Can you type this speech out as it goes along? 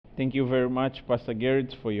Thank you very much, Pastor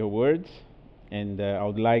Garrett, for your words. And I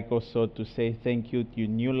would like also to say thank you to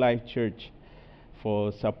New Life Church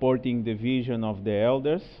for supporting the vision of the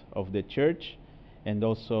elders of the church and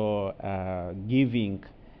also giving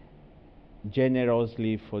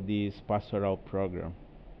generously for this pastoral program.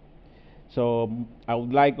 So I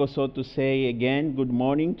would like also to say again, good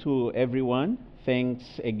morning to everyone. Thanks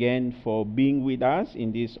again for being with us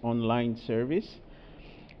in this online service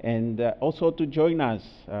and also to join us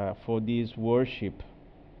for this worship.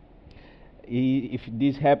 If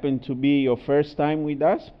this happened to be your first time with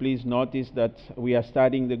us, please notice that we are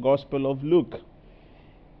studying the Gospel of Luke.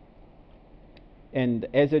 And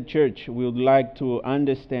as a church, we would like to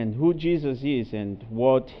understand who Jesus is and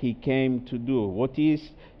what he came to do. What is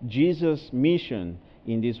Jesus' mission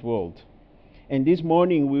in this world? And this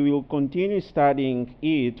morning we will continue studying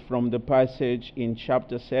it from the passage in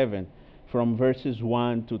chapter 7, from verses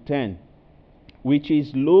 1 to 10, which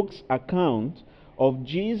is Luke's account of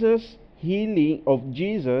Jesus healing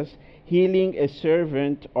a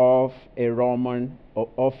servant of a Roman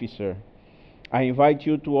officer. I invite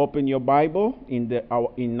you to open your Bible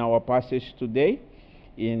in our passage today.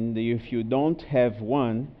 And if you don't have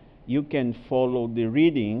one, you can follow the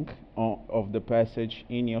reading of the passage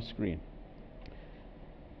in your screen.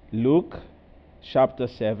 Luke chapter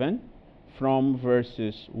 7 from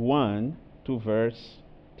verses 1 to verse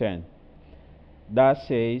 10. Thus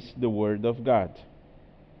says the word of God.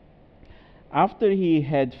 After he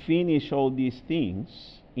had finished all these things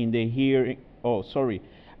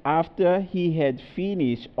after he had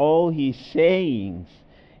finished all his sayings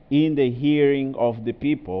in the hearing of the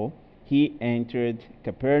people, he entered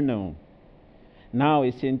Capernaum. Now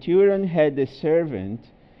a centurion had a servant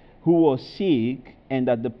who was sick and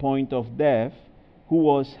at the point of death, who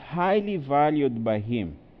was highly valued by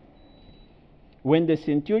him. When the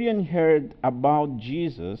centurion heard about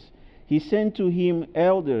Jesus, he sent to him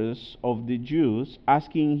elders of the Jews,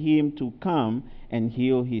 asking him to come and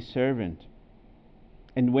heal his servant.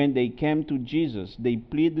 And when they came to Jesus, they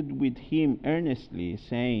pleaded with him earnestly,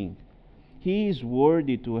 saying, "He is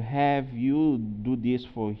worthy to have you do this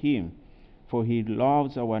for him, for he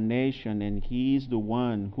loves our nation, and he is the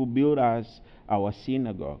one who built us our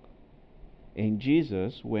synagogue." And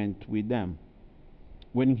Jesus went with them.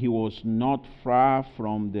 When he was not far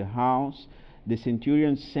from the house, the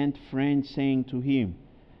centurion sent friends, saying to him,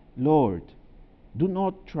 "Lord, do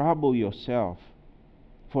not trouble yourself,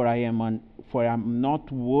 for I am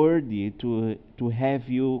not worthy to have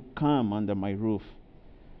you come under my roof.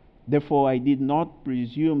 Therefore I did not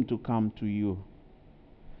presume to come to you.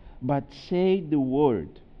 But say the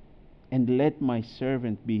word, and let my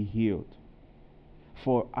servant be healed.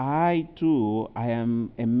 For I too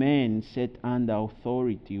am a man set under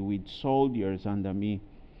authority, with soldiers under me.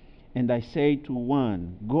 And I say to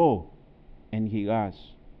one, 'Go,' and he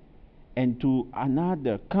goes, and to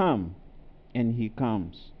another, 'Come,' and he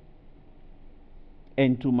comes.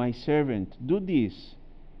 And to my servant, 'Do this,'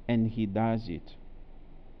 and he does it."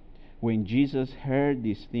 When Jesus heard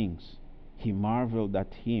these things, he marveled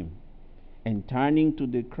at him, and turning to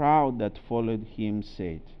the crowd that followed him,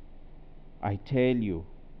 said, "I tell you,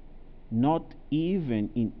 not even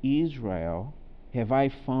in Israel have I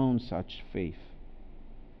found such faith."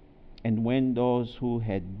 And when those who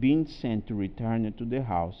had been sent to return to the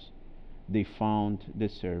house, they found the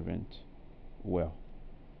servant well.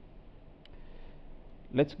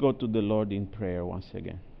 Let's go to the Lord in prayer once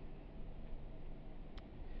again.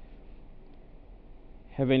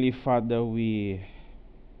 Heavenly Father, we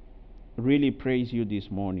really praise you this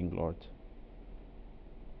morning, Lord.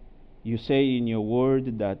 You say in your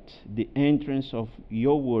word that the entrance of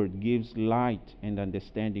your word gives light and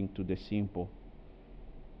understanding to the simple.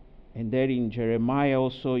 And there in Jeremiah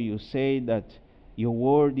also you say that your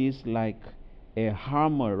word is like a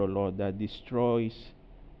hammer, O Lord, that destroys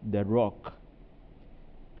the rock.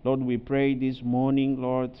 Lord, we pray this morning,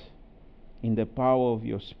 Lord, in the power of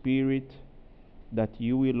your Spirit, that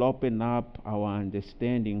you will open up our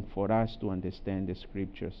understanding for us to understand the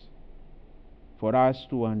Scriptures, for us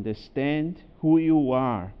to understand who you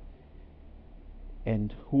are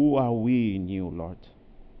and who are we in you, Lord.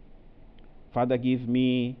 Father, give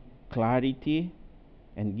me clarity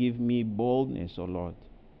and give me boldness, O Lord,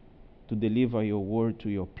 to deliver your word to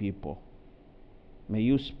your people. May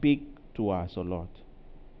you speak to us, O Lord.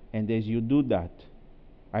 And as you do that,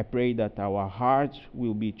 I pray that our hearts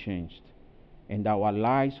will be changed and our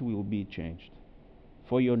lives will be changed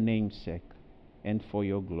for your name's sake and for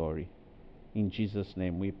your glory. In Jesus'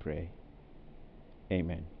 name we pray.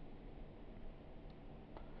 Amen.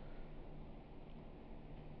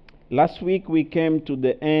 Last week we came to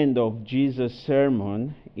the end of Jesus'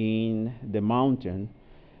 sermon in the mountain,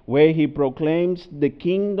 where he proclaims the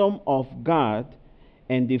kingdom of God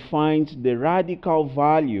and defines the radical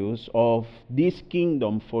values of this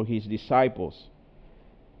kingdom for his disciples.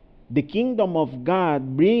 The kingdom of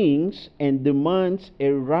God brings and demands a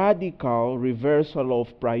radical reversal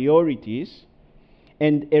of priorities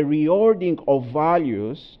and a reordering of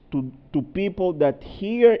values to people that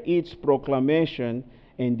hear its proclamation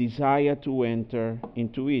and desire to enter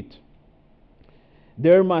into it.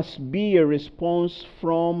 There must be a response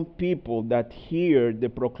from people that hear the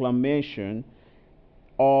proclamation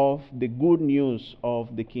of the good news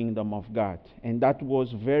of the kingdom of God. And that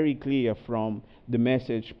was very clear from the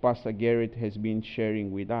message Pastor Garrett has been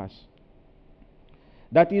sharing with us.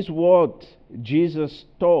 That is what Jesus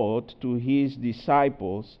taught to his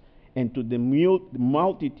disciples and to the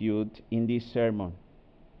multitude in this sermon.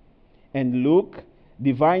 And Luke,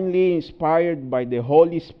 divinely inspired by the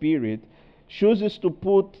Holy Spirit, chooses to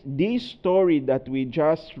put this story that we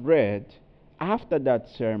just read after that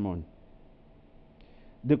sermon.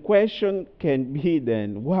 The question can be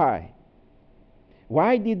then, why?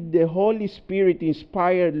 Why did the Holy Spirit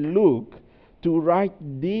inspire Luke to write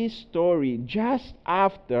this story just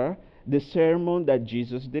after the sermon that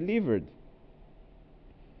Jesus delivered?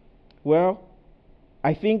 Well,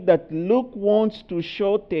 I think that Luke wants to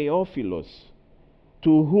show Theophilus,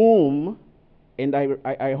 to whom, and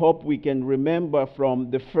I hope we can remember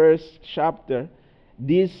from the first chapter,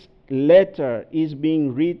 this letter is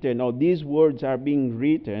being written, or these words are being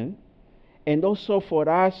written, and also for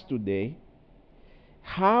us today,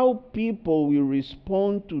 how people will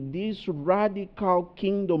respond to this radical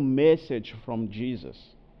kingdom message from Jesus.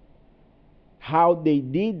 How they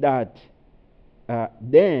did that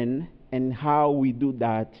then, and how we do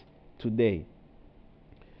that today.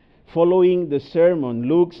 Following the sermon,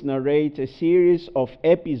 Luke narrates a series of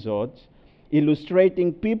episodes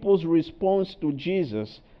illustrating people's response to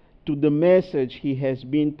Jesus, to the message he has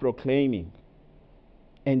been proclaiming.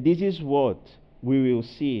 And this is what we will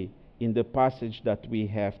see in the passage that we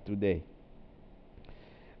have today.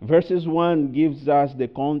 Verses 1 gives us the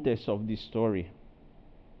context of this story.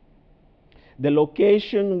 The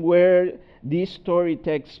location where this story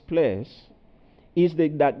takes place is the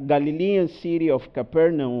Galilean city of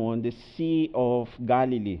Capernaum on the Sea of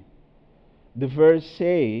Galilee. The verse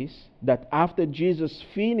says that after Jesus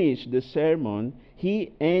finished the sermon,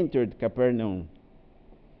 he entered Capernaum.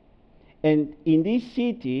 And in this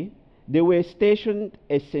city, there were stationed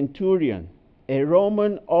a centurion, a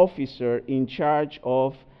Roman officer in charge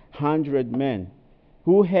of 100 men,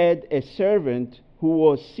 who had a servant who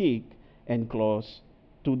was sick and close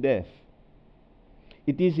to death.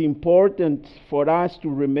 It is important for us to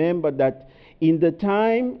remember that in the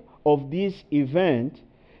time of this event,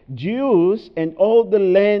 Jews and all the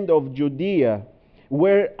land of Judea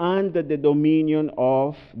were under the dominion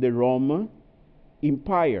of the Roman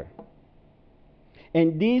Empire.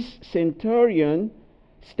 And this centurion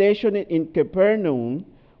stationed in Capernaum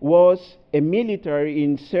was a military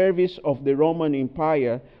in service of the Roman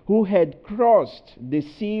Empire who had crossed the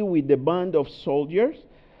sea with a band of soldiers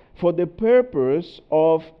for the purpose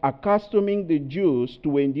of accustoming the Jews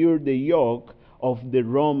to endure the yoke of the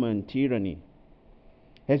Roman tyranny.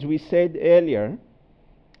 As we said earlier,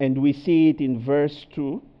 and we see it in verse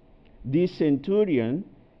 2, this centurion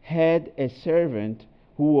had a servant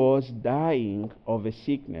who was dying of a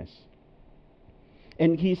sickness.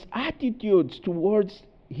 And his attitudes towards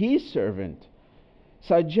his servant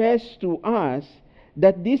suggests to us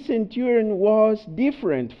that this centurion was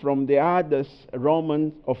different from the other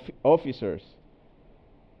Roman officers.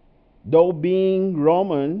 Though being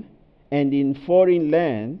Roman and in foreign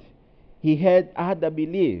land, he had other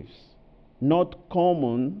beliefs not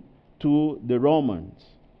common to the Romans.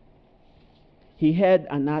 He had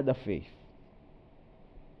another faith.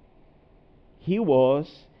 He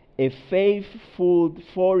was a faithful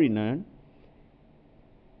foreigner,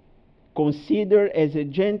 considered as a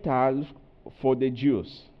Gentile for the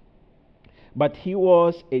Jews. But he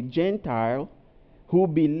was a Gentile who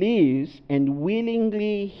believes and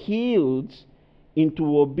willingly yields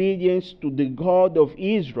into obedience to the God of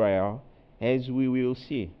Israel, as we will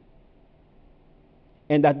see.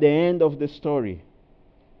 And at the end of the story,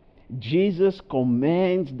 Jesus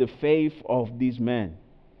commends the faith of this man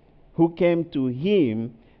who came to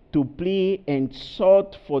him to plead and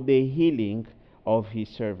sought for the healing of his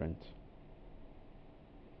servant.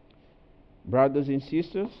 Brothers and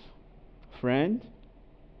sisters, friend,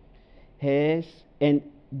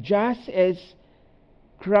 just as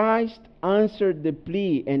Christ answered the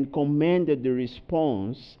plea and commanded the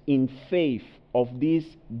response in faith of this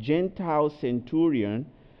Gentile centurion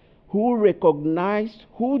who recognized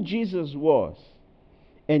who Jesus was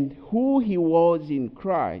and who he was in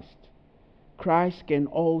Christ, Christ can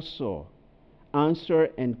also answer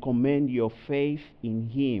and commend your faith in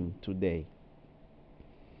him today.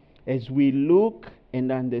 As we look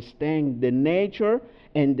and understand the nature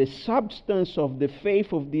and the substance of the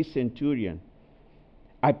faith of this centurion,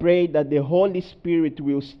 I pray that the Holy Spirit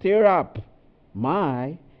will stir up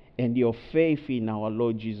my and your faith in our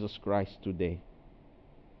Lord Jesus Christ today.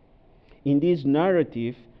 In this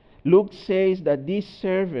narrative, Luke says that this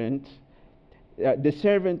servant, the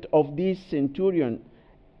servant of this centurion,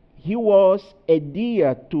 he was a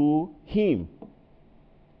dear to him.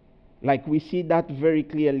 Like we see that very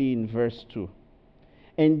clearly in verse 2.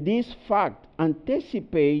 And this fact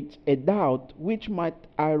anticipates a doubt which might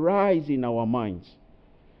arise in our minds.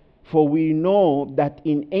 For we know that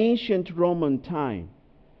in ancient Roman time,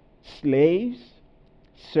 slaves,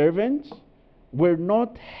 servants, were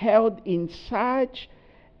not held in such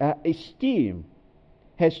esteem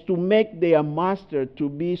as to make their master to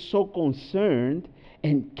be so concerned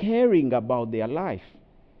and caring about their life.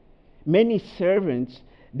 Many servants,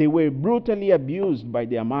 they were brutally abused by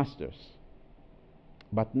their masters,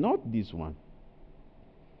 but not this one.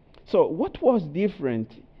 So what was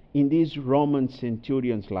different in this Roman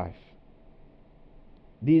centurion's life?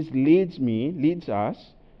 This leads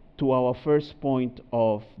us to our first point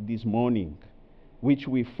of this morning, which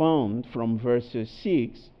we found from verses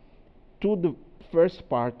 6 to the first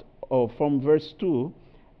part of, from verse 2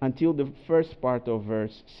 until the first part of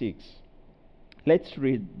verse 6. Let's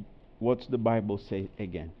read what the Bible says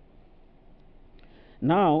again.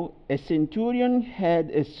 Now, a centurion had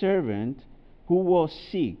a servant who was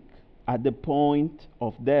sick at the point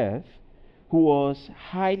of death, who was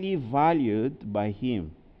highly valued by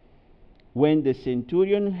him. When the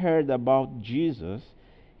centurion heard about Jesus,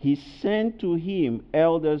 he sent to him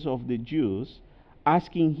elders of the Jews,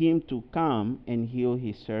 asking him to come and heal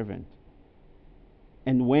his servant.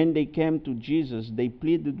 And when they came to Jesus, they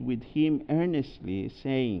pleaded with him earnestly,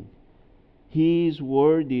 saying, "He is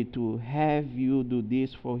worthy to have you do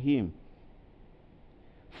this for him.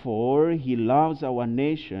 For he loves our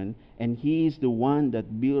nation, and he is the one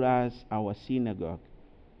that built us our synagogue."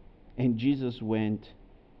 And Jesus went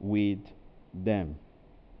with them.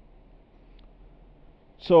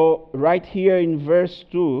 So right here in verse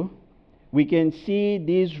 2, we can see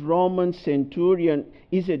this Roman centurion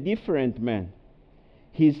is a different man.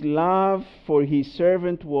 His love for his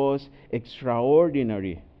servant was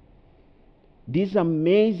extraordinary. This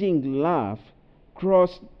amazing love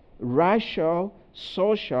crossed racial,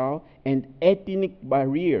 social, and ethnic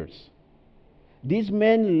barriers. This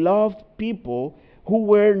man loved people who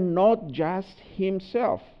were not just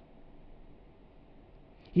himself.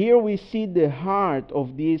 Here we see the heart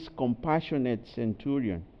of this compassionate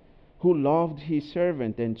centurion who loved his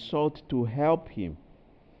servant and sought to help him.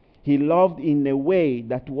 He loved in a way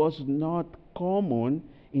that was not common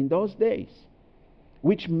in those days,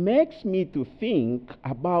 which makes me to think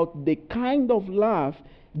about the kind of love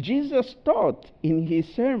Jesus taught in his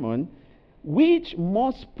sermon, which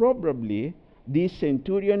most probably this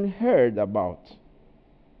centurion heard about.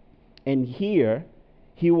 And here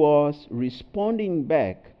he was responding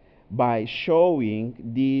back by showing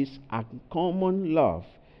this uncommon love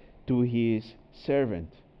to his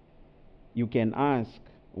servant. You can ask,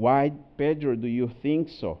 why, Pedro, do you think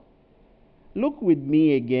so? Look with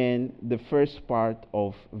me again the first part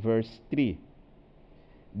of verse 3.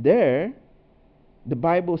 There, the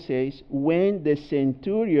Bible says, when the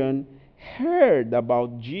centurion heard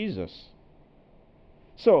about Jesus.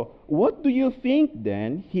 So, what do you think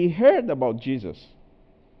then he heard about Jesus?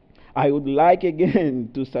 I would like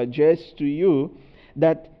again to suggest to you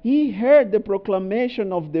that he heard the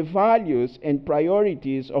proclamation of the values and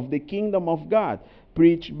priorities of the kingdom of God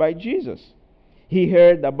preached by Jesus. He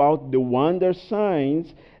heard about the wonder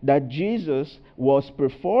signs that Jesus was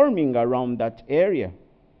performing around that area.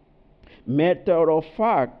 Matter of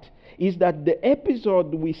fact is that the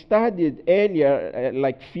episode we studied earlier,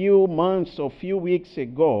 like few months or few weeks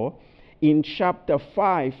ago, in chapter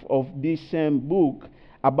 5 of this same book,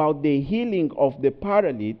 about the healing of the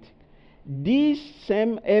paralytic, this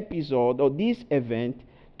same episode or this event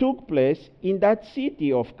took place in that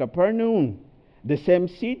city of Capernaum, the same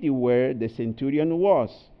city where the centurion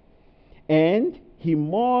was. And he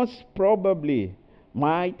most probably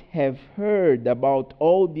might have heard about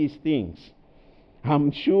all these things.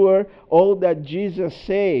 I'm sure all that Jesus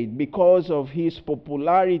said, because of his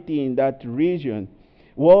popularity in that region,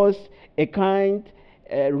 was a kind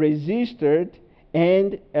registered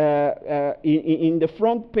and in the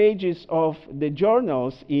front pages of the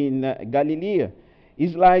journals in Galilee.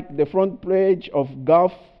 It's like the front page of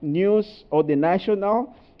Gulf News or the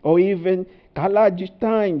National or even Kalaji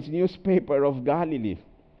Times newspaper of Galilee.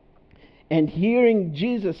 And hearing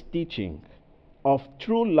Jesus' teaching of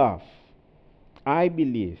true love, I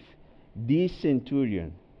believe this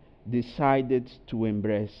centurion decided to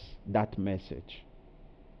embrace that message.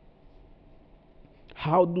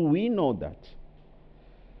 How do we know that?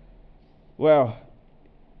 Well,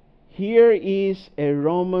 here is a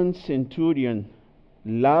Roman centurion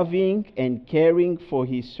loving and caring for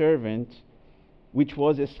his servant, which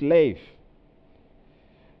was a slave.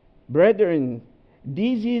 Brethren,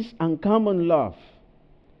 this is uncommon love,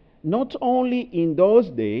 not only in those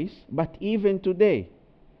days, but even today.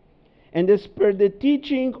 And as per the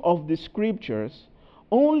teaching of the scriptures,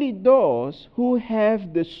 only those who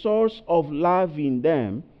have the source of love in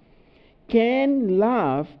them can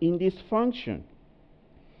love in this function.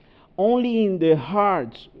 Only in the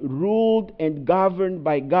hearts ruled and governed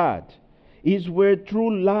by God is where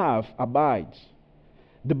true love abides.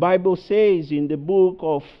 The Bible says in the book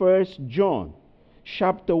of 1 John,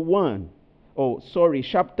 chapter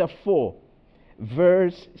 4,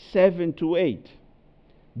 verse 7 to 8.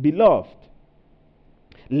 Beloved,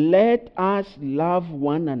 let us love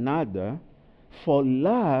one another, for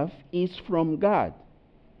love is from God.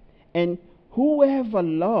 And whoever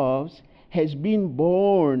loves has been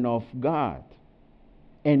born of God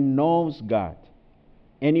and knows God.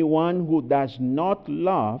 Anyone who does not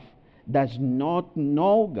love does not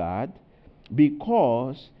know God,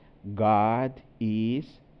 because God is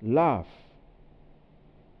love.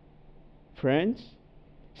 Friends,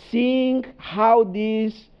 seeing how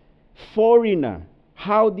this foreigner,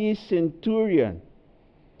 how this centurion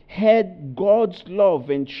had God's love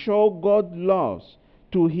and showed God's love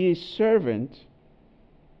to his servant,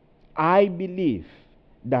 I believe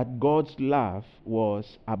that God's love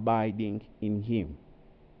was abiding in him.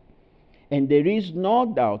 And there is no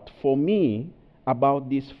doubt for me about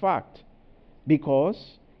this fact,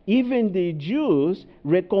 because even the Jews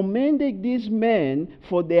recommended this man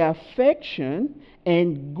for the affection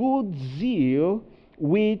and good zeal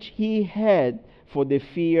which he had for the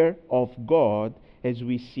fear of God, as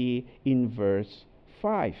we see in verse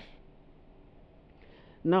 5.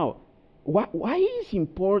 Now, why is it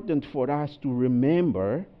important for us to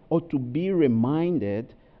remember or to be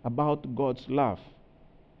reminded about God's love?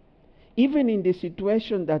 Even in the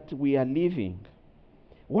situation that we are living.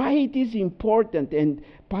 Why it is important, and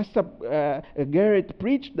Pastor Garrett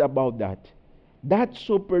preached about that. That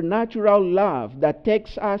supernatural love that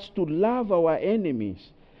takes us to love our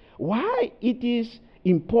enemies. Why it is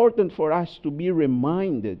important for us to be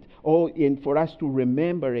reminded, and for us to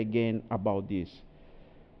remember again about this.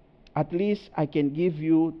 At least I can give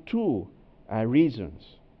you two reasons.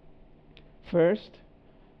 First,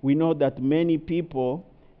 we know that many people,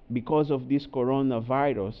 because of this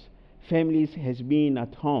coronavirus, families has been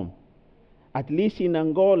at home. At least in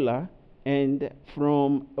Angola, and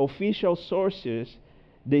from official sources,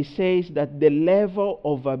 they say that the level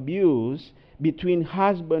of abuse between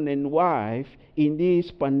husband and wife in this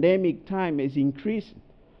pandemic time is increasing.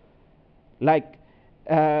 Like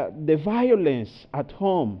the violence at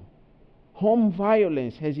home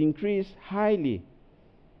violence has increased highly.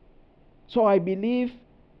 So I believe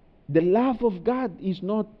the love of God is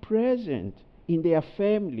not present in their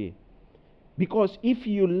family. Because if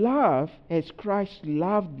you love as Christ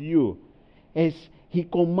loved you, as he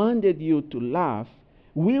commanded you to love,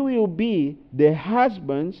 we will be the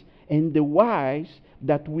husbands and the wives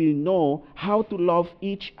that will know how to love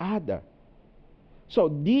each other. So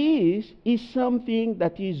this is something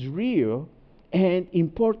that is real and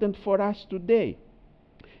important for us today.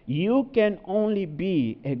 You can only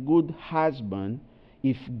be a good husband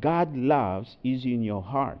if God's love is in your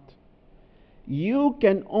heart. You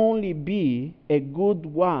can only be a good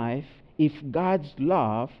wife if God's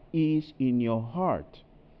love is in your heart.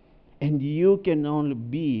 And you can only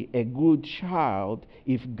be a good child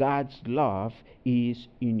if God's love is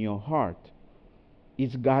in your heart.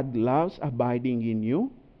 Is God's love abiding in you?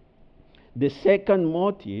 The second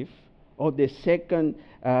motive, or the second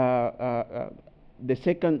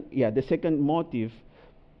motive,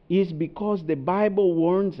 is because the Bible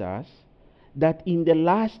warns us that in the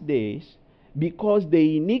last days, because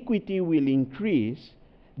the iniquity will increase,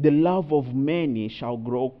 the love of many shall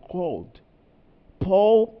grow cold.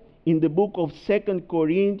 Paul, in the book of 2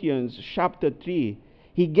 Corinthians chapter 3,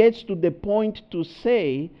 he gets to the point to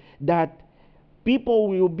say that people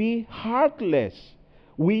will be heartless,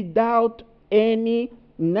 without any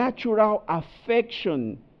natural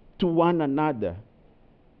affection to one another.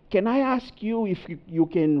 Can I ask you if you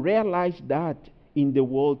can realize that in the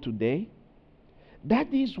world today?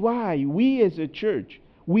 That is why we as a church,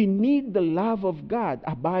 we need the love of God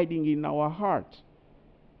abiding in our hearts.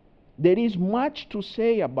 There is much to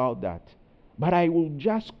say about that, but I will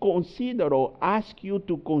just consider or ask you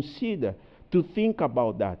to consider, to think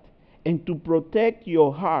about that, and to protect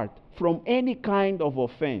your heart from any kind of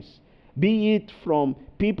offense, be it from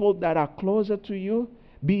people that are closer to you,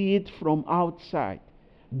 be it from outside.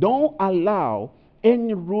 Don't allow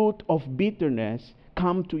any root of bitterness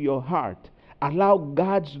come to your heart. Allow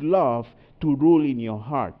God's love to rule in your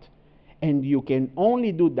heart. And you can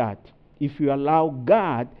only do that if you allow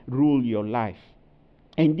God rule your life.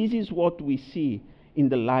 And this is what we see in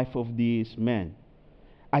the life of this man.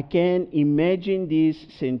 I can imagine this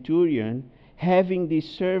centurion having this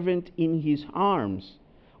servant in his arms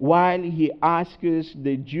while he asks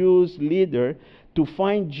the Jews' leader to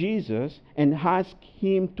find Jesus and ask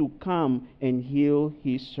him to come and heal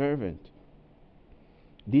his servant.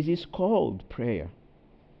 This is called prayer.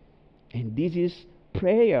 And this is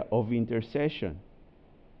prayer of intercession.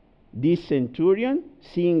 This centurion,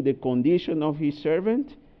 seeing the condition of his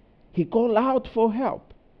servant, he called out for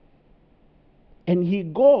help. And he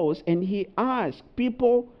goes and he asks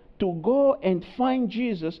people to go and find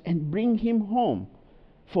Jesus and bring him home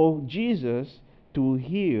for Jesus to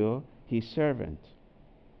heal his servant.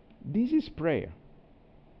 This is prayer.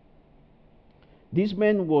 This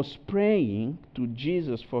man was praying to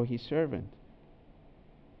Jesus for his servant.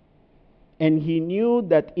 And he knew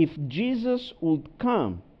that if Jesus would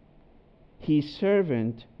come, his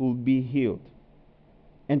servant would be healed.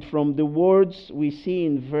 And from the words we see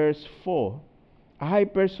in verse 4, I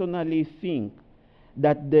personally think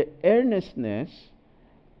that the earnestness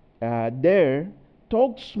there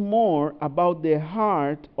talks more about the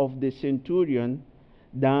heart of the centurion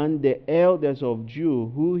than the elders of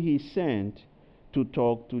Jew who he sent to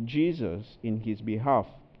talk to Jesus in his behalf.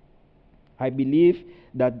 I believe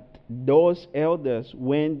that those elders,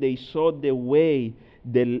 when they saw the way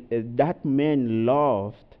that man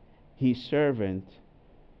loved his servant,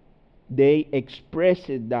 they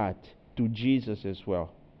expressed that to Jesus as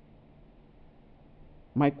well.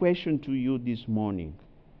 My question to you this morning: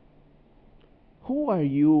 who are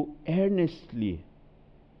you earnestly,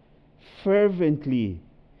 fervently,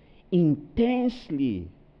 intensely,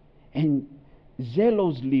 and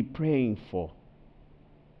zealously praying for?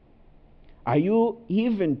 Are you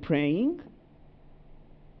even praying?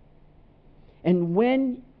 And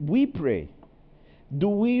when we pray, do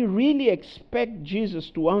we really expect Jesus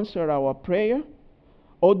to answer our prayer?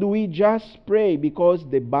 Or do we just pray because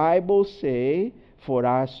the Bible says for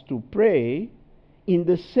us to pray? In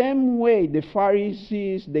the same way the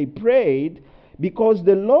Pharisees, they prayed because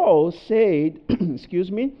the law said,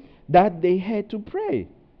 that they had to pray.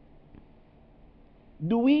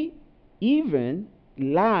 Do we even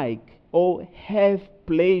like or have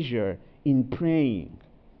pleasure in praying?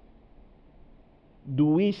 Do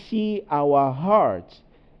we see our hearts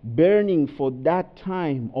burning for that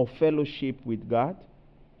time of fellowship with God?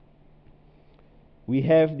 We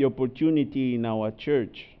have the opportunity in our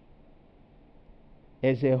church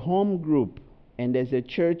as a home group and as a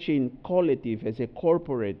church in collective, as a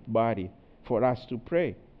corporate body, for us to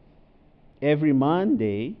pray. Every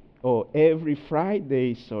Monday, or every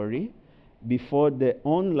Friday, before the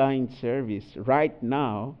online service, right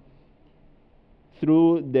now,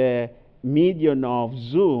 through the medium of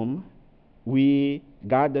Zoom, we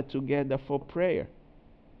gather together for prayer.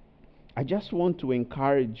 I just want to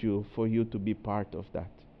encourage you for you to be part of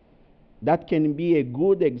that. That can be a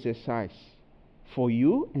good exercise for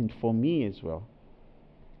you and for me as well.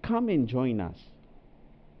 Come and join us.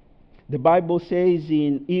 The Bible says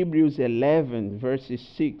in Hebrews 11 verses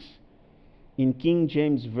 6 in King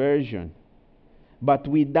James Version, but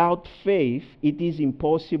without faith it is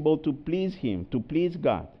impossible to please him, to please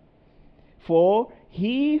God. For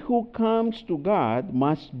he who comes to God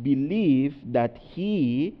must believe that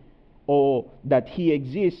he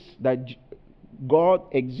exists, that God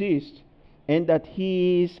exists, and that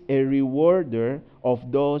he is a rewarder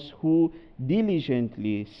of those who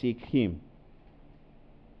diligently seek him.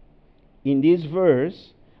 In this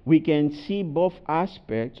verse, we can see both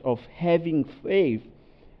aspects of having faith,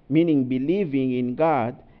 meaning believing in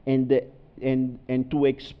God, and to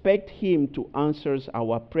expect him to answer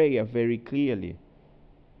our prayer very clearly.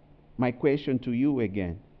 My question to you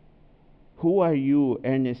again: who are you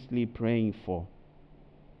earnestly praying for?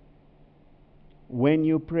 When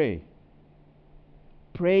you pray,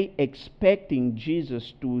 pray expecting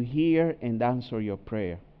Jesus to hear and answer your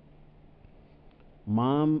prayer.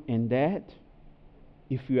 Mom and dad,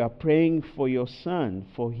 if you are praying for your son,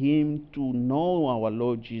 for him to know our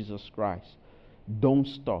Lord Jesus Christ, don't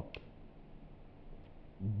stop.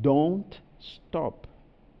 Don't stop.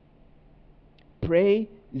 Pray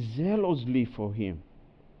zealously for him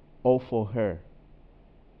or for her.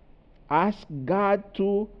 Ask God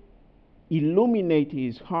to illuminate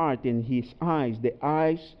his heart and his eyes, the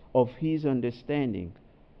eyes of his understanding,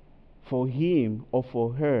 for him or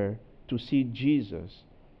for her to see Jesus,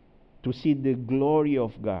 to see the glory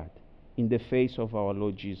of God in the face of our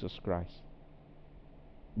Lord Jesus Christ.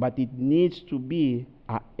 But it needs to be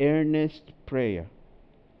an earnest prayer.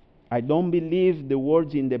 I don't believe the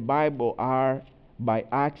words in the Bible are by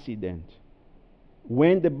accident.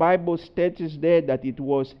 When the Bible states there that it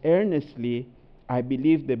was earnestly, I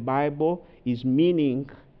believe the Bible is meaning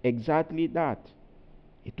exactly that.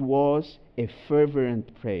 It was a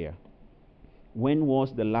fervent prayer. When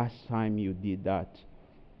was the last time you did that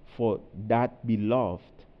for that beloved,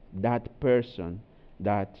 that person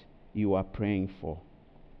that you are praying for?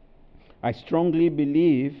 I strongly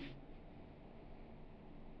believe,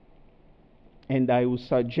 and I would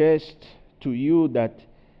suggest to you that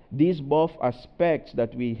these both aspects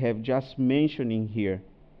that we have just mentioning here,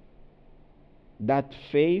 that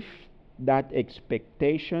faith, that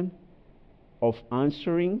expectation of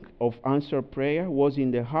answer prayer, was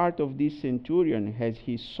in the heart of this centurion as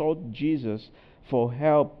he sought Jesus for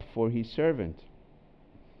help for his servant.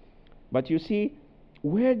 But you see,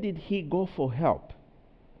 where did he go for help?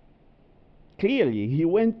 Clearly, he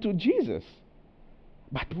went to Jesus.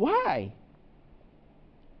 But why?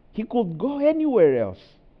 He could go anywhere else.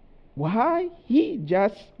 Why? He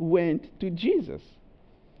just went to Jesus.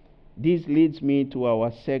 This leads me to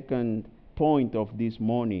our second point of this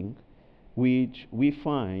morning, which we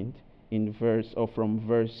find in from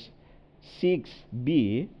verse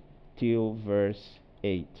 6b till verse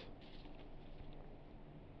 8.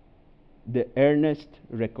 The earnest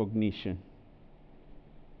recognition.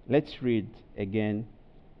 Let's read again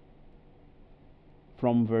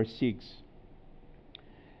from verse 6.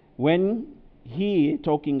 When he,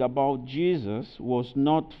 talking about Jesus, was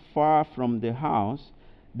not far from the house,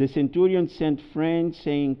 the centurion sent friends,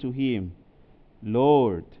 saying to him,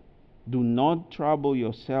 Lord, do not trouble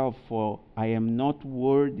yourself, for I am not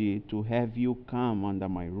worthy to have you come under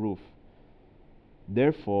my roof.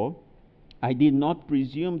 Therefore, I did not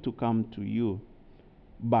presume to come to you,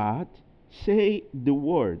 but say the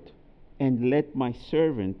word, and let my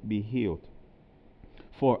servant be healed.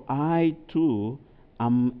 For I too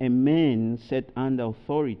am a man set under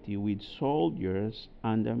authority, with soldiers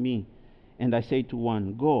under me. And I say to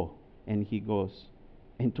one, Go, and he goes.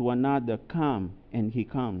 And to another, Come, and he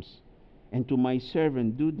comes. And to my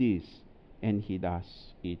servant, Do this, and he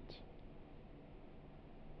does it.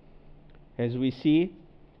 As we see,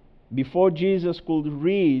 before Jesus could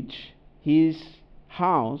reach his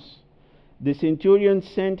house, the centurion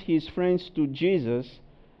sent his friends to Jesus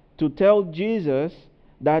to tell Jesus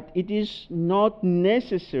that it is not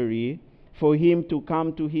necessary for him to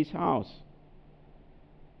come to his house.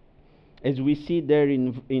 As we see there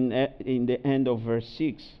in the end of verse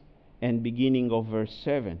 6 and beginning of verse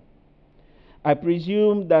 7. I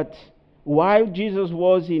presume that while Jesus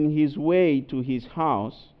was in his way to his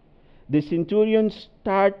house, the centurion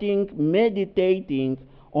starting meditating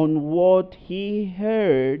on what he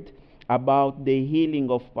heard about the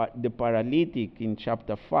healing of the paralytic in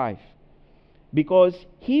chapter 5. Because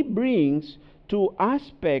he brings two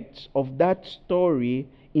aspects of that story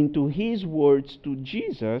into his words to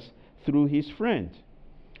Jesus through his friend.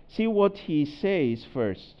 See what he says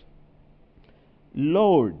first.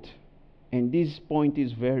 Lord, and this point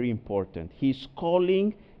is very important. He's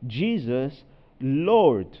calling Jesus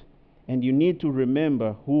Lord. And you need to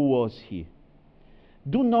remember, who was he?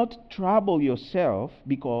 Do not trouble yourself,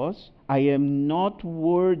 because I am not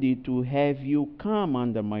worthy to have you come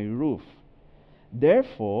under my roof.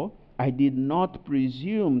 Therefore, I did not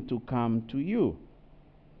presume to come to you.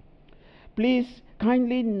 Please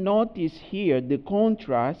kindly notice here the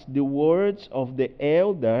contrast, the words of the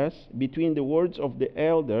elders, between the words of the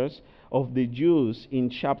elders of the Jews in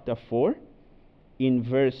chapter 4, in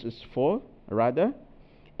verses 4,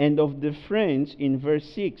 and of the friends in verse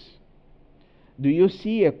 6. Do you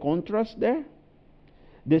see a contrast there?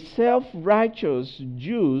 The self-righteous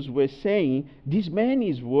Jews were saying, this man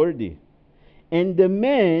is worthy. And the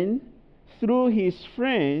man, through his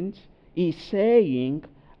friends, is saying,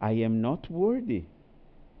 I am not worthy.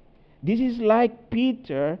 This is like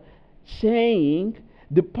Peter saying,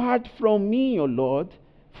 depart from me, O Lord,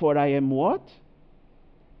 for I am what?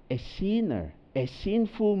 A sinner, a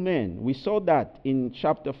sinful man. We saw that in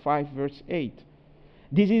chapter 5, verse 8.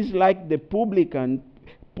 This is like the publican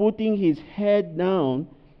putting his head down,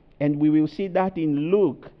 and we will see that in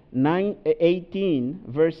Luke 18,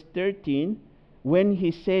 verse 13, when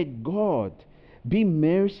he said, God, be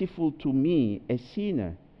merciful to me, a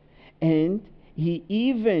sinner. And he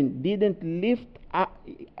even didn't lift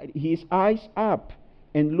his eyes up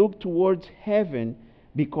and look towards heaven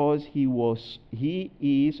because he was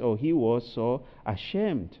so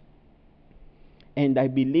ashamed. And I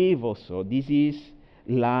believe also this is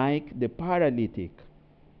like the paralytic.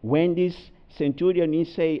 When this centurion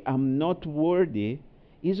is saying, I'm not worthy,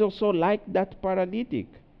 is also like that paralytic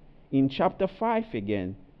in chapter 5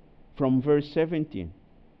 again, from verse 17.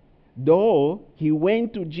 Though he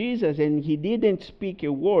went to Jesus and he didn't speak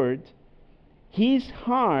a word, his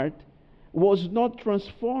heart was not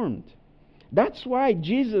transformed. That's why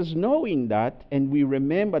Jesus, knowing that, and we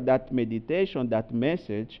remember that meditation, that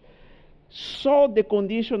message, saw the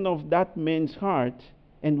condition of that man's heart,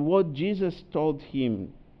 and what Jesus told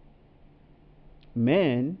him,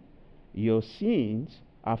 man, your sins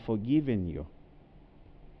are forgiven you.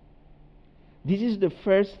 This is the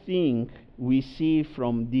first thing we see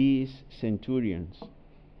from these centurions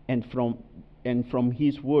and from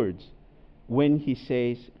his words when he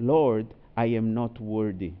says, Lord, I am not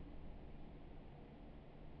worthy.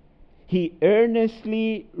 He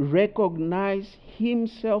earnestly recognized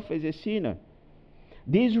himself as a sinner.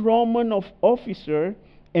 This Roman officer,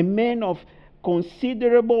 a man of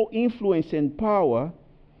considerable influence and power,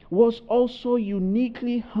 was also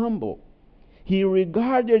uniquely humble. He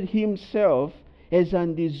regarded himself as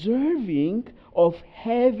undeserving of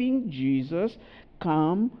having Jesus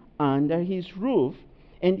come under his roof,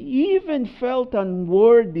 and even felt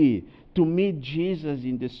unworthy to meet Jesus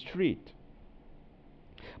in the street.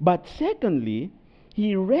 But secondly,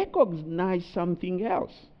 he recognized something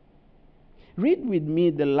else. Read with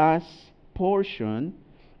me the last portion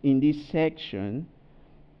in this section,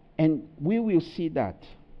 and we will see that.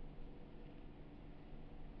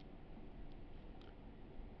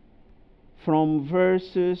 From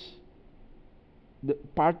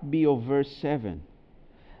part B of verse 7.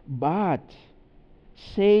 But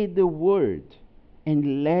say the word,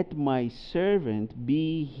 and let my servant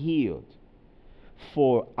be healed.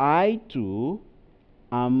 For I too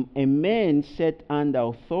am a man set under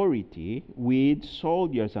authority, with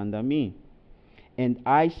soldiers under me. And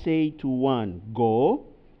I say to one, go,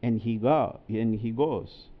 and he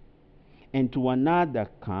goes. And to another,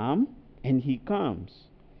 come, and he comes.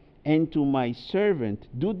 And to my servant,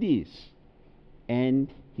 do this,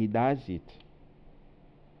 and he does it.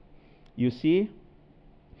 You see,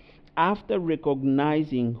 after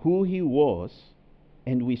recognizing who he was,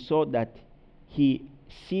 and we saw that he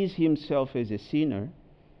sees himself as a sinner,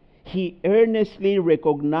 he earnestly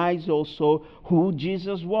recognized also who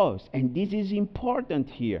Jesus was. And this is important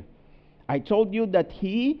here. I told you that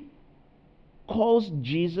he calls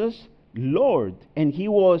Jesus Lord, and he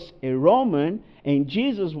was a Roman, and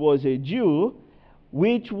Jesus was a Jew,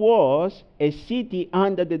 which was a city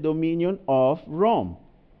under the dominion of Rome.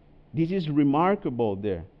 This is remarkable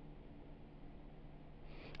there.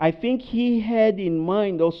 I think he had in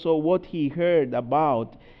mind also what he heard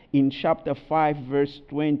about in chapter 5, verse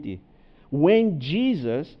 20. When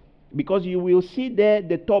Jesus, because you will see there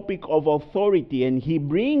the topic of authority, and he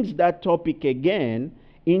brings that topic again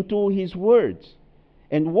into his words.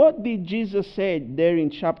 And what did Jesus say there in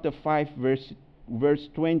chapter 5, verse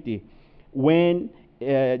 20, when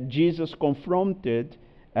Jesus confronted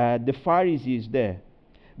the Pharisees there?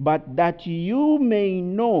 But that you may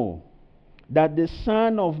know that the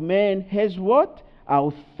Son of Man has what?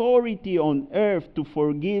 Authority on earth to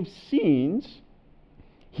forgive sins,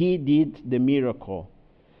 he did the miracle.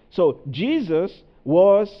 So Jesus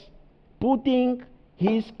was putting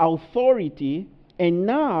his authority, and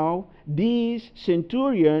now this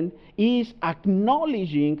centurion is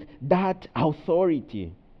acknowledging that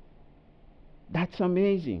authority. That's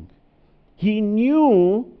amazing. He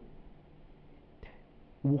knew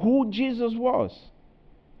who Jesus was.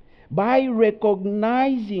 By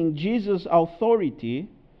recognizing Jesus' authority,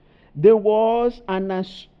 there was an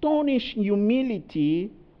astonishing humility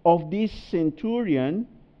of this centurion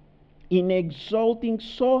in exalting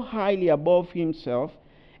so highly above himself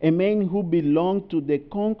a man who belonged to the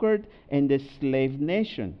conquered and the slave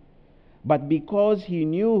nation. But because he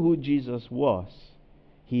knew who Jesus was,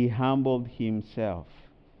 he humbled himself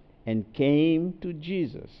and came to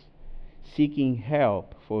Jesus, seeking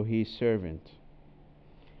help for his servant.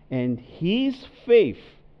 And his faith,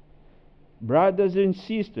 brothers and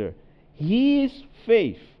sisters, his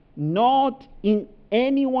faith, not in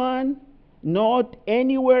anyone, not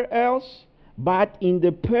anywhere else, but in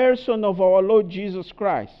the person of our Lord Jesus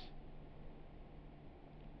Christ,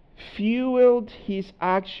 fueled his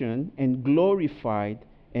action and glorified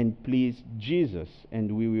and pleased Jesus.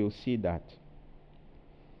 And we will see that.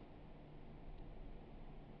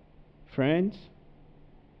 Friends,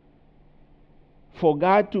 for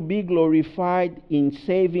God to be glorified in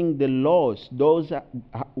saving the lost, those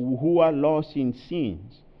who are lost in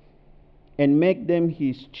sins, and make them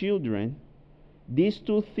his children, these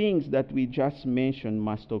two things that we just mentioned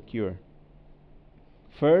must occur.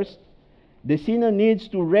 First, the sinner needs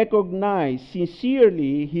to recognize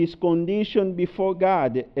sincerely his condition before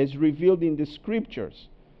God as revealed in the Scriptures.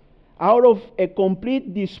 Out of a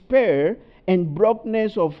complete despair and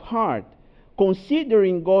brokenness of heart,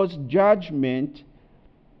 considering God's judgment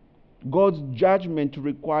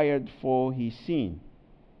required for his sin.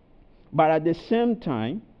 But at the same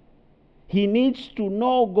time, he needs to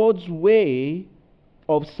know God's way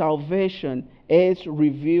of salvation as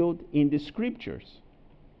revealed in the Scriptures.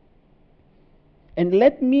 And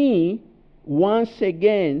let me once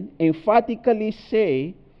again emphatically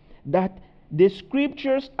say that the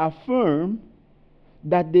Scriptures affirm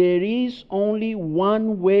that there is only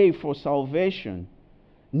one way for salvation,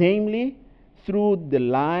 namely through the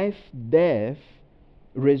life, death,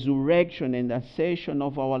 resurrection, and ascension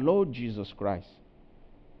of our Lord Jesus Christ.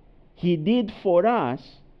 He did for us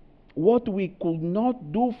what we could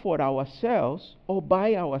not do for ourselves or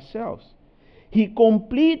by ourselves. He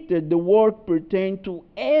completed the work pertaining to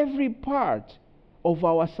every part of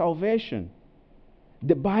our salvation.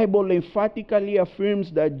 The Bible emphatically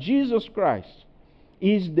affirms that Jesus Christ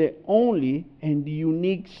is the only and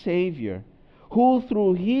unique Savior who,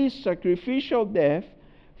 through his sacrificial death,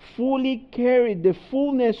 fully carried the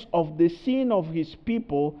fullness of the sin of his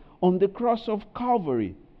people on the cross of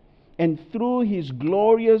Calvary, and through his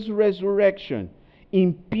glorious resurrection,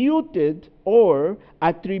 imputed or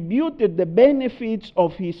attributed the benefits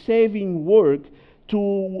of his saving work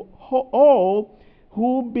to all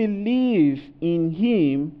who believe in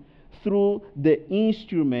him through the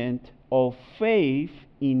instrument of faith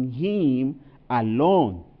in him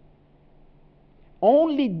alone.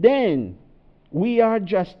 Only then we are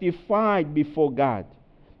justified before God,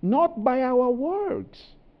 not by our works.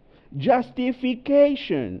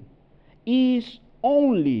 Justification is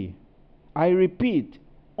only, I repeat,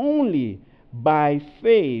 only by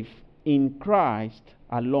faith in Christ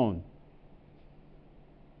alone.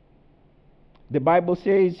 The Bible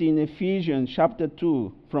says in Ephesians chapter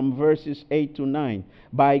 2 from verses 8 to 9,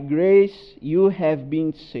 by grace you have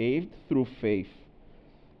been saved through faith.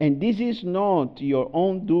 And this is not your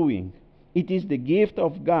own doing. It is the gift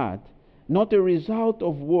of God, not a result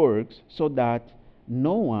of works, so that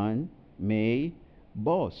no one may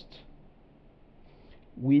boast.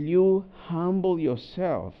 Will you humble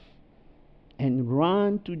yourself and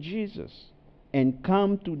run to Jesus and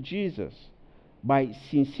come to Jesus by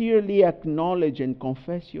sincerely acknowledge and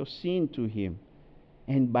confess your sin to him,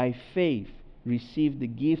 and by faith receive the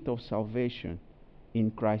gift of salvation in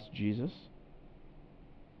Christ Jesus?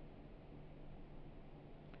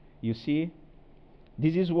 You see,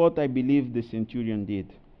 this is what I believe the centurion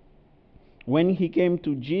did. When he came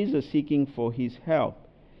to Jesus seeking for his help,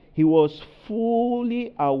 he was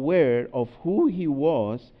fully aware of who he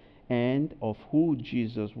was and of who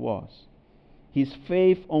Jesus was. His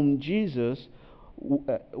faith on Jesus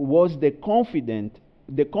was the confidence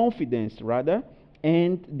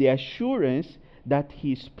and the assurance that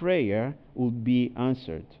his prayer would be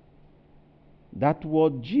answered. That's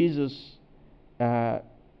what Jesus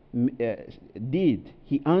did.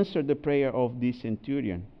 He answered the prayer of this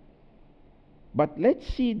centurion. But let's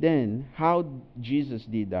see then how Jesus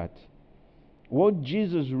did that. What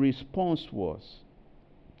Jesus' response was.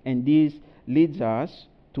 And this leads us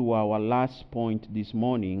to our last point this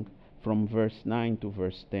morning from verse 9 to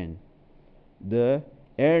verse 10. The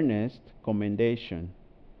earnest commendation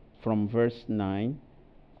from verse 9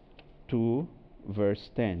 to verse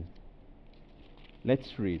 10.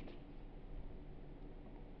 Let's read.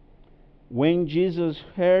 When Jesus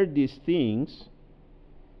heard these things,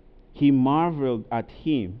 he marveled at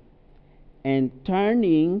him, and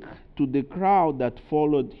turning to the crowd that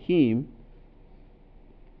followed him,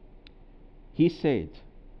 he said,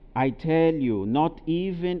 I tell you, not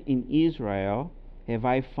even in Israel have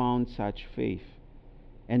I found such faith.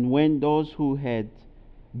 And when those who had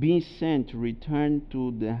been sent returned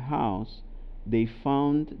to the house, they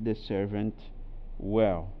found the servant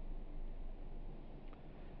well.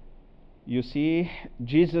 You see,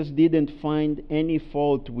 Jesus didn't find any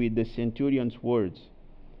fault with the centurion's words.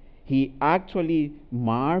 He actually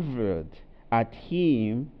marveled at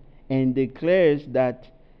him and declares that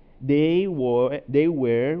they were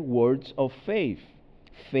words of faith,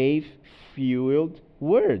 faith-fueled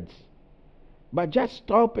words. But just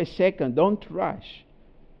stop a second, don't rush.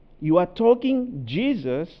 You are talking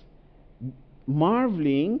Jesus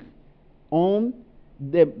marveling on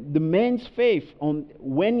the man's faith, on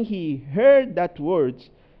when he heard that words,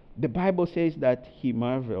 the Bible says that he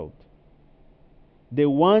marveled. The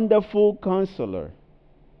wonderful counselor,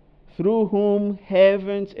 through whom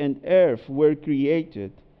heavens and earth were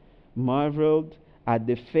created, marveled at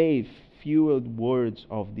the faith-fueled words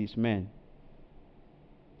of this man.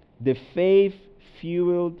 The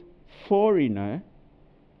faith-fueled foreigner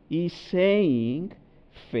is saying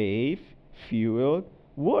faith-fueled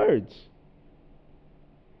words.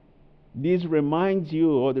 This reminds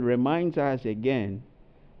you, or reminds us again,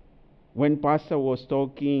 when Pastor was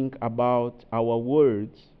talking about our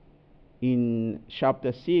words in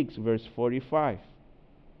chapter 6, verse 45.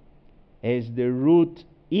 As the root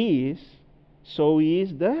is, so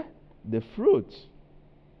is the fruit.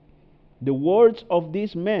 The words of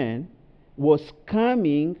this man was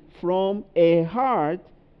coming from a heart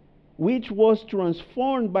which was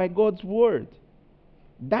transformed by God's word.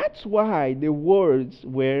 That's why the words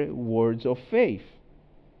were words of faith.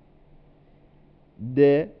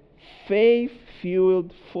 The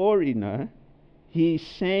faith-fueled foreigner, he is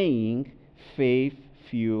saying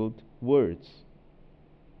faith-fueled words.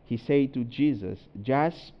 He said to Jesus,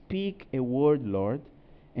 "Just speak a word, Lord,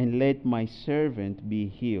 and let my servant be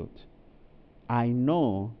healed. I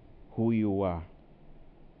know who you are."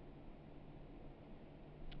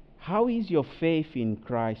 How is your faith in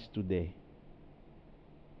Christ today?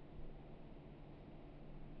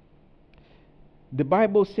 The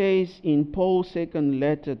Bible says in Paul's second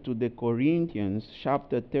letter to the Corinthians,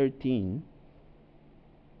 chapter 13,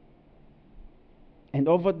 and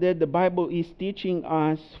over there the Bible is teaching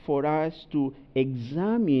us for us to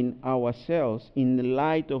examine ourselves in the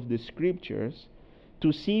light of the scriptures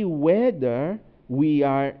to see whether we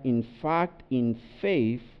are in fact in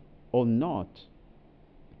faith or not.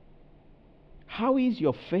 How is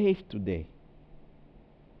your faith today?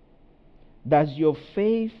 Does your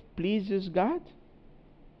faith pleases God?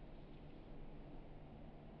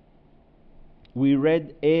 We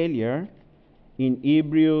read earlier in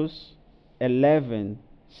Hebrews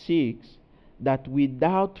 11:6 that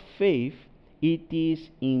without faith it is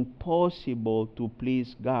impossible to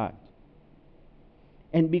please God.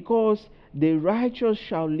 And because the righteous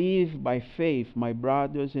shall live by faith, my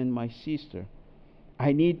brothers and my sister,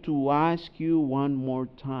 I need to ask you one more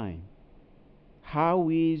time, how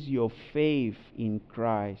is your faith in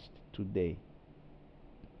Christ today?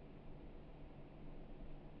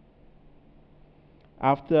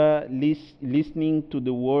 After listening to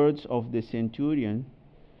the words of the centurion,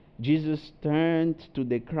 Jesus turned to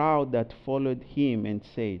the crowd that followed him and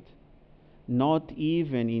said, "Not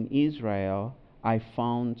even in Israel I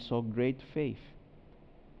found so great faith."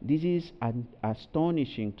 This is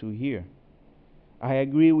astonishing to hear. I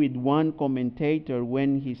agree with one commentator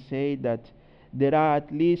when he said that there are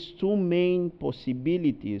at least two main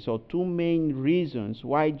possibilities or two main reasons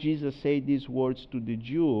why Jesus said these words to the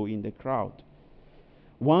Jew in the crowd.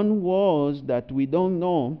 One was that we don't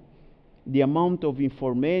know the amount of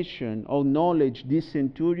information or knowledge this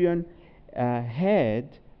centurion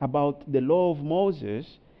had about the law of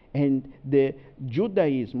Moses and the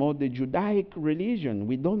Judaism or the Judaic religion.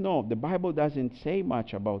 We don't know. The Bible doesn't say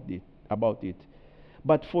much about it.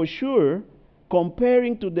 But for sure,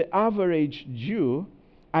 comparing to the average Jew,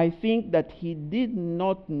 I think that he did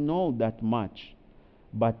not know that much.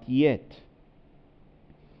 But yet,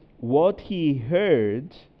 what he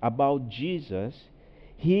heard about Jesus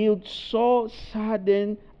yielded so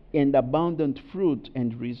sudden and abundant fruit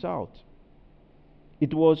and result.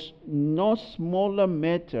 It was no smaller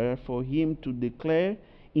matter for him to declare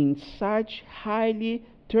in such highly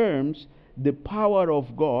terms the power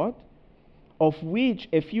of God, of which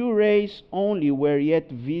a few rays only were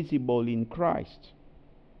yet visible in Christ.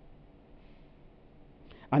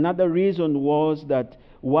 Another reason was that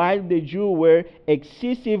while the Jews were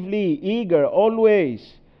excessively eager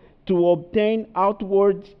always to obtain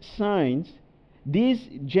outward signs, this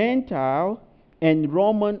Gentile and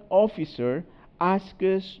Roman officer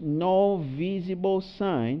asks no visible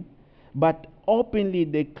sign, but openly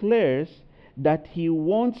declares that he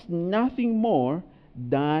wants nothing more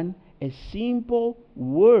than a simple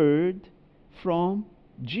word from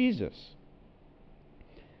Jesus.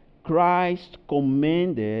 Christ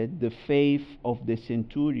commended the faith of the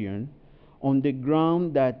centurion on the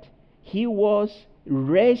ground that he was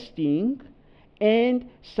resting and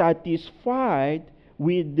satisfied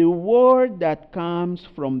with the word that comes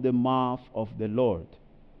from the mouth of the Lord.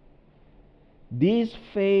 This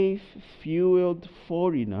faith-fueled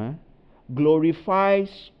foreigner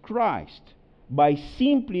glorifies Christ by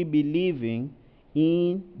simply believing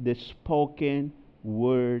in the spoken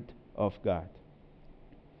word of God.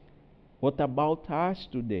 What about us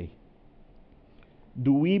today?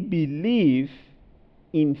 Do we believe,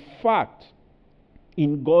 in fact,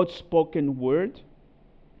 in God's spoken word?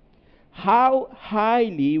 How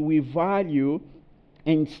highly we value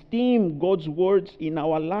and esteem God's words in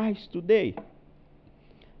our lives today?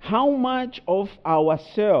 How much of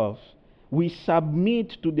ourselves we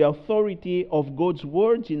submit to the authority of God's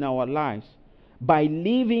words in our lives by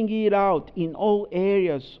living it out in all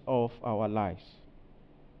areas of our lives?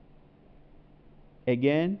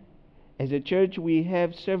 Again, as a church, we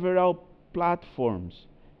have several platforms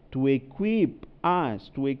to equip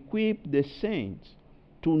us, to equip the saints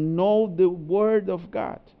to know the Word of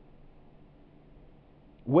God.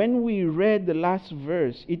 When we read the last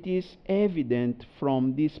verse, it is evident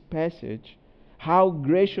from this passage how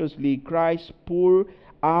graciously Christ poured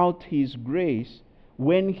out His grace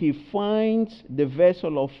when He finds the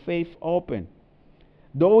vessel of faith open.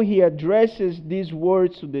 Though He addresses these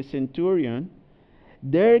words to the centurion,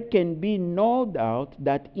 there can be no doubt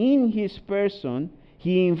that in His person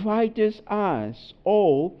He invites us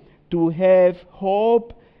all to have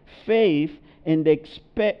hope, faith, and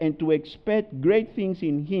to expect great things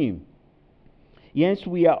in Him. Yes,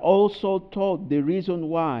 we are also taught the reason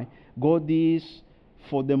why God is,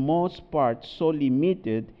 for the most part, so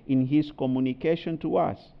limited in His communication to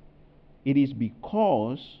us. It is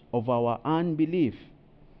because of our unbelief.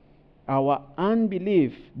 Our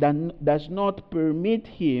unbelief does not permit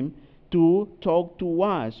Him to talk to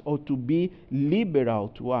us or to be liberal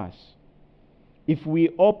to us. If we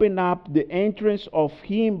open up the entrance of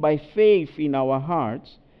Him by faith in our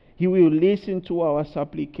hearts, He will listen to our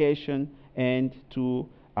supplication and to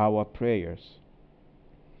our prayers.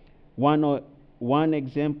 One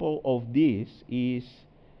example of this is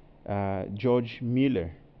George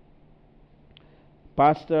Miller.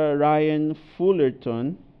 Pastor Ryan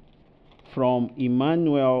Fullerton from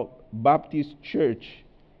Emmanuel Baptist Church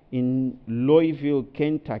in Louisville,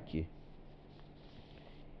 Kentucky.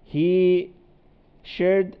 He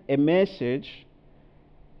shared a message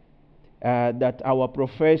that our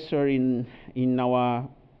professor in our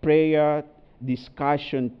prayer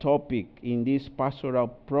discussion topic in this pastoral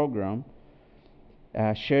program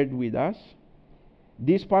shared with us.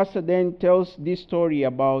 This pastor then tells this story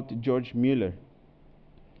about George Miller.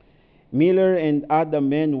 Miller and other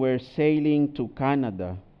men were sailing to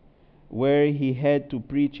Canada, where he had to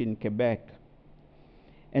preach in Quebec.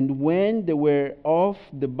 And when they were off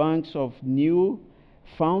the banks of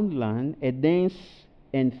Newfoundland, a dense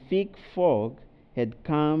and thick fog had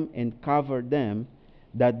come and covered them,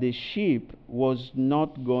 that the ship was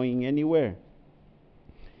not going anywhere.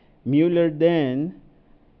 Mueller then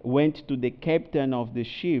went to the captain of the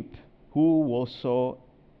ship, who was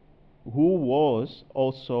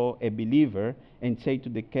also a believer, and said to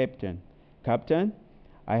the captain, "Captain,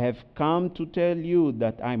 I have come to tell you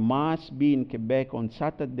that I must be in Quebec on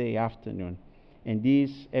Saturday afternoon, and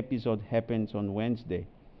this episode happens on Wednesday."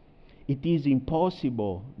 "It is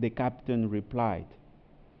impossible," the captain replied.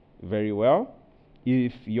 "Very well.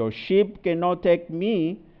 If your ship cannot take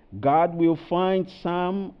me, God will find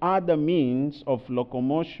some other means of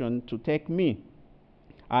locomotion to take me.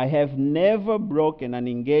 I have never broken an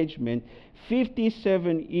engagement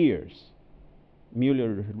 57 years.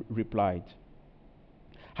 Mueller replied.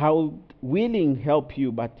 "I would willing help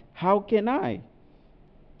you, but how can I?"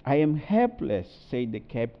 "I am helpless," said the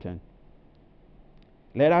captain.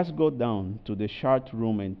 "Let us go down to the chart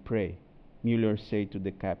room and pray," Mueller said to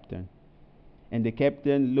the captain. And the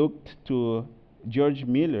captain looked to George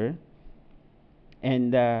Miller,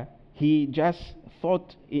 and he just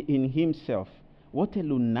thought in himself, what a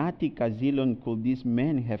lunatic asylum could this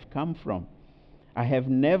man have come from? I have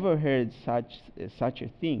never heard such a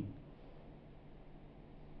thing.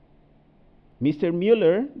 "Mr.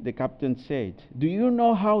 Mueller," the captain said, "do you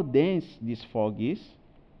know how dense this fog is?"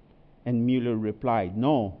 And Mueller replied,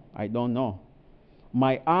 "No, I don't know.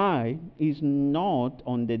 My eye is not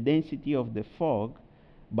on the density of the fog,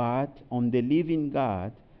 but on the living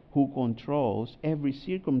God who controls every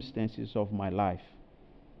circumstances of my life."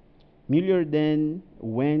 Mueller then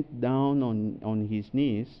went down on his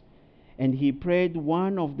knees, and he prayed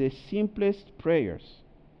one of the simplest prayers.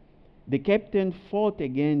 The captain thought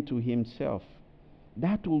again to himself,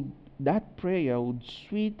 that prayer would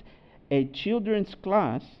suit a children's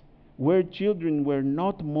class where children were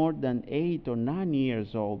not more than 8 or 9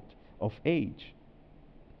 years old of age.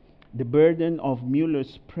 The burden of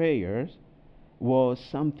Mueller's prayers was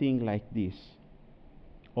something like this: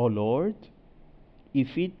 "O Lord,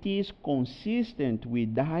 if it is consistent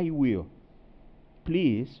with thy will,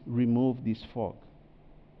 please remove this fog."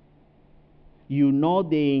 You know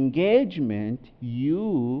the engagement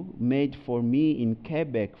you made for me in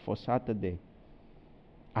Quebec for Saturday.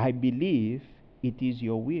 I believe it is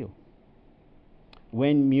your will.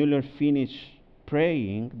 When Mueller finished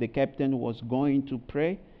praying, the captain was going to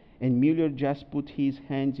pray, and Mueller just put his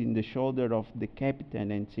hands in the shoulder of the captain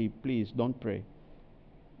and said, please, don't pray.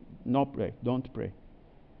 No pray, don't pray.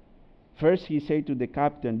 First, he said to the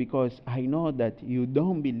captain, because I know that you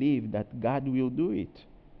don't believe that God will do it.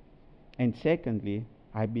 And secondly,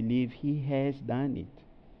 I believe he has done it.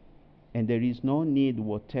 And there is no need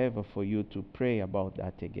whatever for you to pray about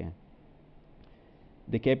that again.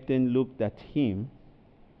 The captain looked at him,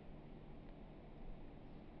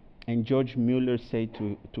 and George Mueller said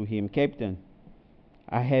to him, Captain,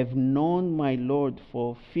 I have known my Lord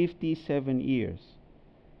for 57 years,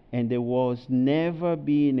 and there was never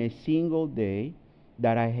been a single day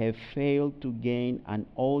that I have failed to gain an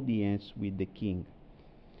audience with the king.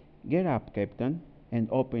 Get up, Captain, and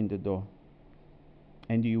open the door,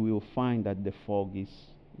 and you will find that the fog is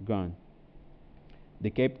gone.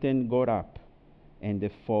 The captain got up, and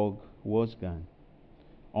the fog was gone.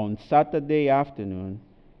 On Saturday afternoon,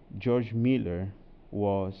 George Mueller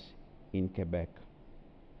was in Quebec.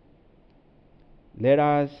 Let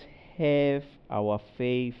us have our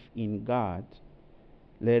faith in God.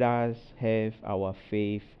 Let us have our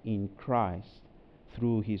faith in Christ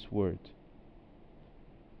through His Word.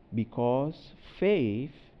 Because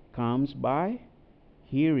faith comes by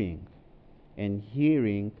hearing, and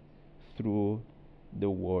hearing through the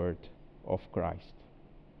Word of Christ.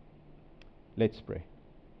 Let's pray.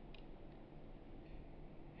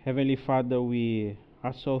 Heavenly Father, we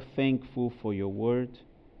are so thankful for your Word.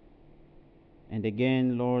 And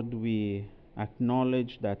again, Lord, we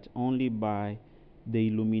acknowledge that only by the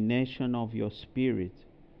illumination of your Spirit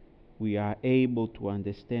we are able to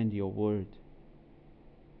understand your Word.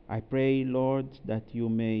 I pray, Lord, that you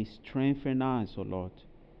may strengthen us, O Lord,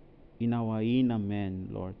 in our inner man,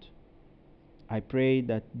 Lord. I pray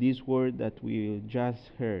that this word that we just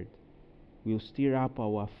heard will stir up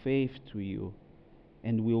our faith to you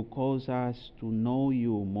and will cause us to know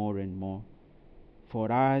you more and more.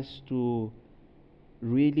 For us to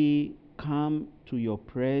really come to your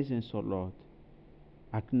presence, O Lord,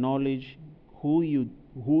 acknowledge who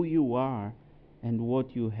you are and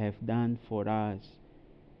what you have done for us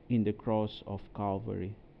in the cross of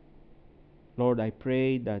Calvary. Lord, I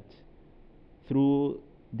pray that through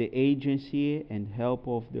the agency and help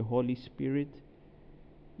of the Holy Spirit,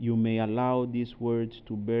 you may allow these words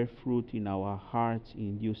to bear fruit in our hearts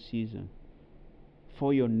in due season,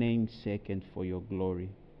 for your name's sake and for your glory.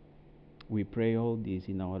 We pray all this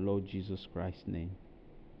in our Lord Jesus Christ's name.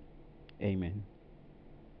 Amen.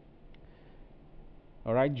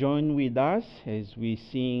 All right, join with us as we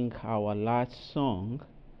sing our last song,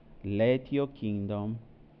 Let Your Kingdom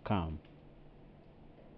Come.